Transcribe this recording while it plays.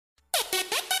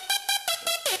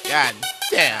God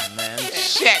damn, man.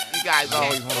 Shit, you guys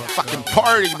always want to fucking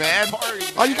party, man.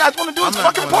 All you guys want to do is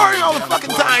fucking party all the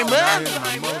fucking time, man.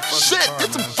 Shit,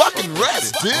 get some fucking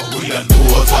rest, dude. We done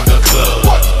pulled from the club.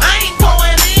 I ain't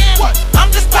going in.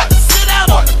 I'm just about to sit out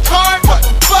on the card. What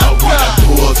the fuck? We done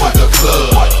pulled from the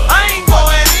club. I ain't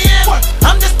going in.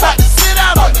 I'm just about to sit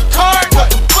out on the card.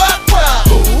 What the fuck?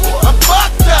 I'm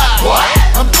fucked up. What?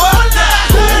 I'm fucked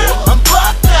up. I'm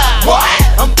fucked up. What?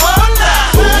 I'm fucked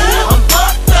up. I'm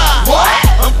fucked up. What?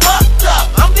 I'm fucked up.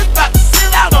 I'm just about to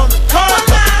sit out on the card.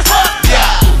 What the fuck?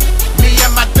 Yeah, me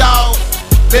and my dog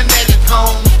been at it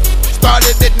home.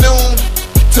 Started at noon,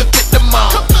 took it to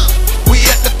mom. We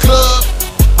at the club,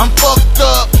 I'm fucked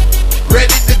up,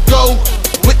 ready to go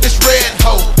with this red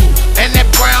hoe and that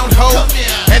brown hoe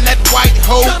and that white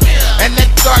hoe and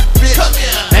that dark bitch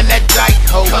and that dyke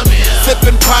hoe.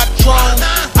 Sipping Patron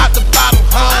out the bottle,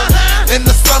 home in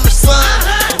the summer sun.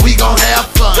 We gon' have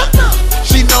fun.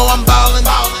 She know I'm ballin'.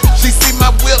 She see my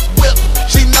whip.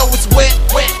 She know it's wet.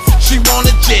 She want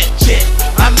a jet.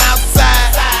 I'm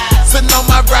outside, sitting on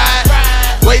my ride,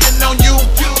 waiting on you.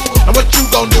 And what you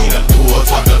gon' do? We done pulled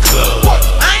from the club.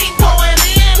 I ain't going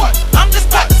in. I'm just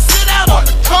about to sit out on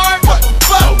the card. What the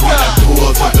fuck? We done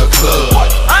pulled from the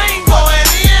club. I ain't going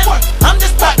in. I'm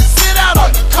just about to sit out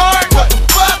on the card. What the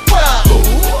fuck?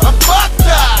 I'm fucked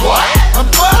up. What? I'm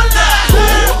fucked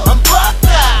up. I'm fucked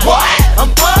up. What?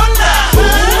 I'm fucked up.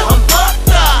 I'm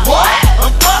fucked up. What?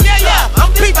 I'm fucked up. Yeah.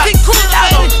 I'm just about to sit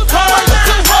out on the card. What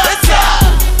the fuck?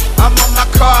 I'm on my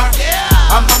car,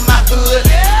 I'm on my hood,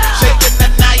 shaking the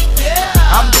night,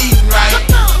 I'm eating right.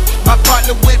 My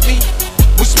partner with me,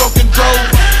 we smoking dope,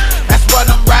 that's what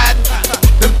I'm riding,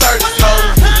 them 30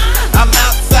 slows. I'm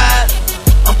outside,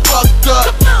 I'm fucked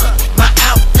up, my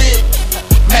outfit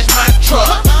match my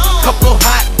truck. Couple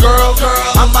hot girls,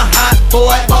 I'm a hot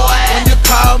boy.